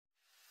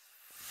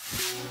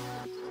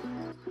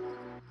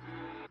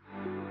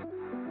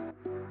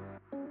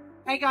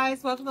Hey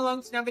guys, welcome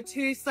along to number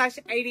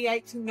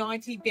 2/88 to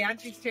 90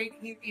 Boundary Street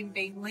here in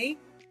Beenleigh.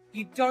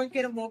 You don't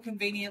get a more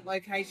convenient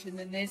location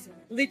than this.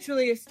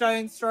 Literally a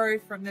stone's throw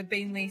from the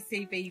Beenleigh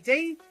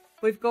CBD.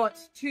 We've got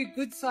two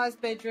good sized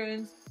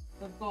bedrooms.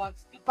 We've got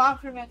a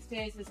bathroom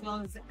upstairs as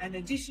well as an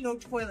additional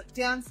toilet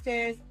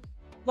downstairs.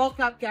 Lock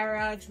up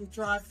garage with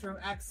drive-through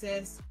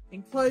access.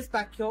 Enclosed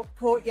back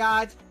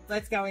courtyard.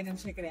 Let's go in and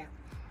check it out.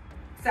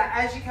 So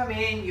as you come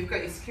in, you've got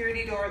your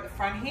security door at the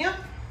front here.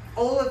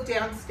 All of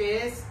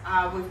downstairs,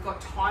 we've got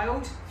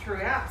tiled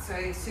throughout,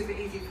 so super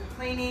easy for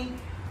cleaning.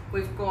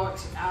 We've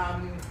got our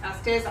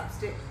stairs up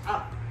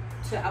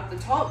the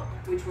top,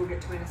 which we'll get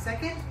to in a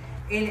second.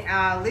 In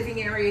our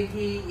living area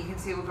here, you can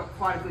see we've got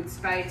quite a good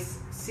space,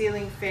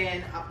 ceiling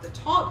fan up the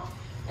top,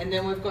 and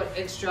then we've got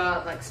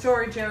extra like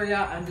storage area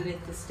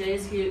underneath the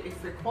stairs here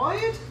if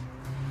required.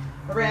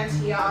 Around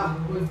here,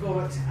 we've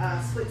got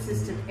split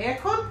system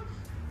aircon,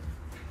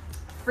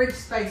 fridge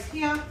space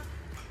here,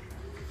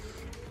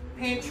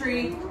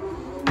 pantry,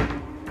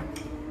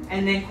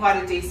 and then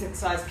quite a decent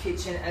sized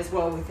kitchen as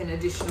well with an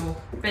additional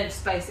bench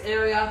space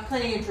area,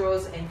 plenty of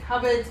drawers and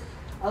cupboards,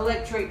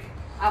 electric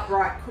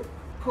upright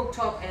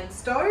cooktop and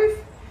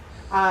stove.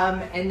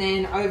 And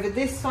then over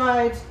this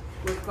side,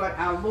 we've got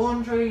our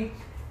laundry,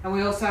 and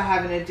we also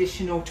have an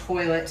additional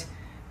toilet,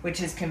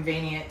 which is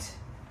convenient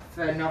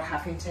for not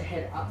having to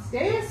head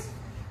upstairs.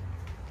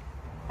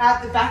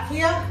 Out the back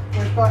here,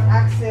 we've got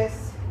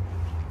access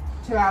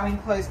to our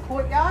enclosed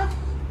courtyard,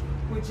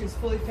 which is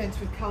fully fenced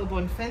with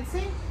colorbond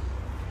fencing.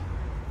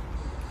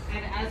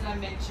 And as I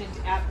mentioned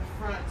out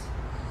the front,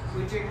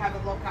 we do have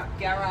a lock-up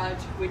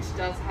garage, which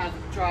does have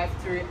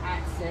drive-through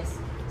access.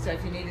 So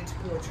if you needed to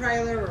pull a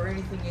trailer or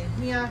anything in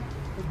here,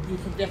 you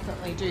can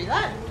definitely do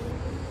that.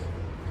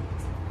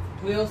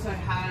 We also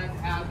have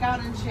our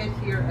garden shed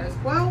here as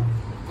well,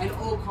 and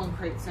all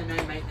concrete, so no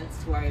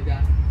maintenance to worry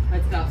about.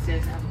 Let's go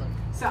upstairs and have a look.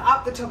 So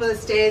up the top of the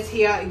stairs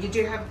here, you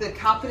do have the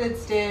carpeted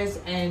stairs,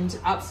 and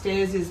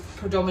upstairs is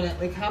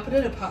predominantly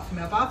carpeted apart from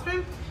our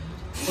bathroom.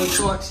 We've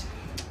got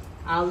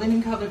our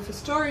linen cupboard for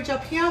storage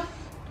up here.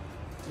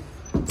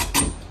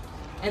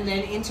 And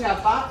then into our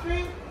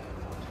bathroom,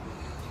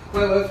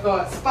 where we've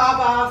got spa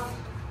bath,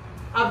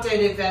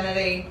 updated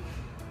vanity,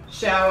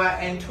 shower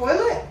and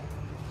toilet.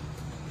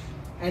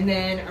 And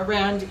then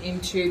around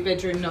into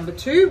bedroom number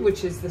 2,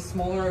 which is the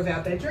smaller of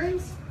our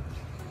bedrooms.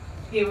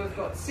 Here we've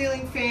got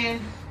ceiling fan,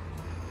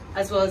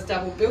 as well as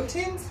double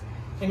built-ins.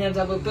 In our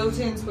double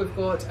built-ins, we've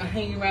got a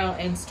hanging rail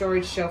and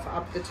storage shelf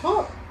up the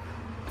top.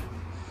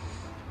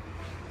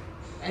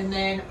 And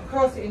then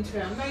across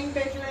into our main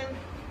bedroom,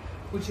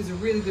 which is a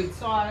really good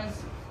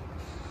size.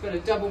 We've got a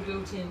double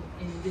built-in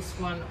in this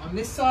one on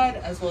this side,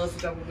 as well as a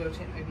double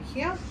built-in over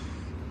here.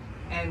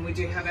 And we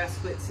do have our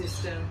split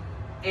system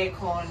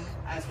aircon,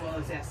 as well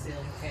as our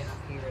ceiling fan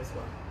up here as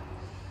well.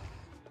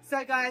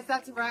 So guys,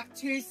 that's a wrap.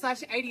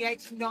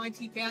 2/88 to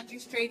 90 Boundary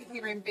Street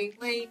here in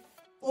Beenleigh.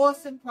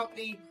 Awesome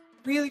property,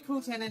 really cool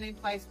tenant in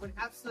place. Would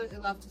absolutely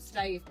love to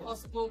stay if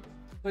possible.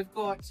 We've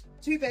got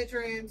 2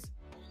 bedrooms,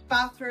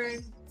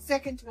 bathroom,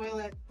 second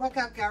toilet,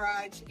 lock-up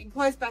garage,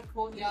 enclosed back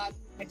courtyard,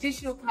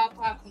 additional car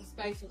parking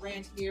space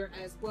around here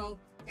as well.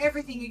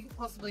 Everything you could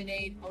possibly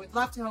need. I would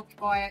love to help you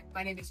buy it.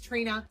 My name is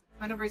Trina.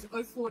 My number is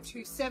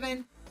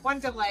 0427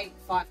 188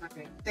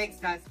 500. Thanks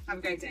guys. Have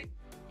a great day.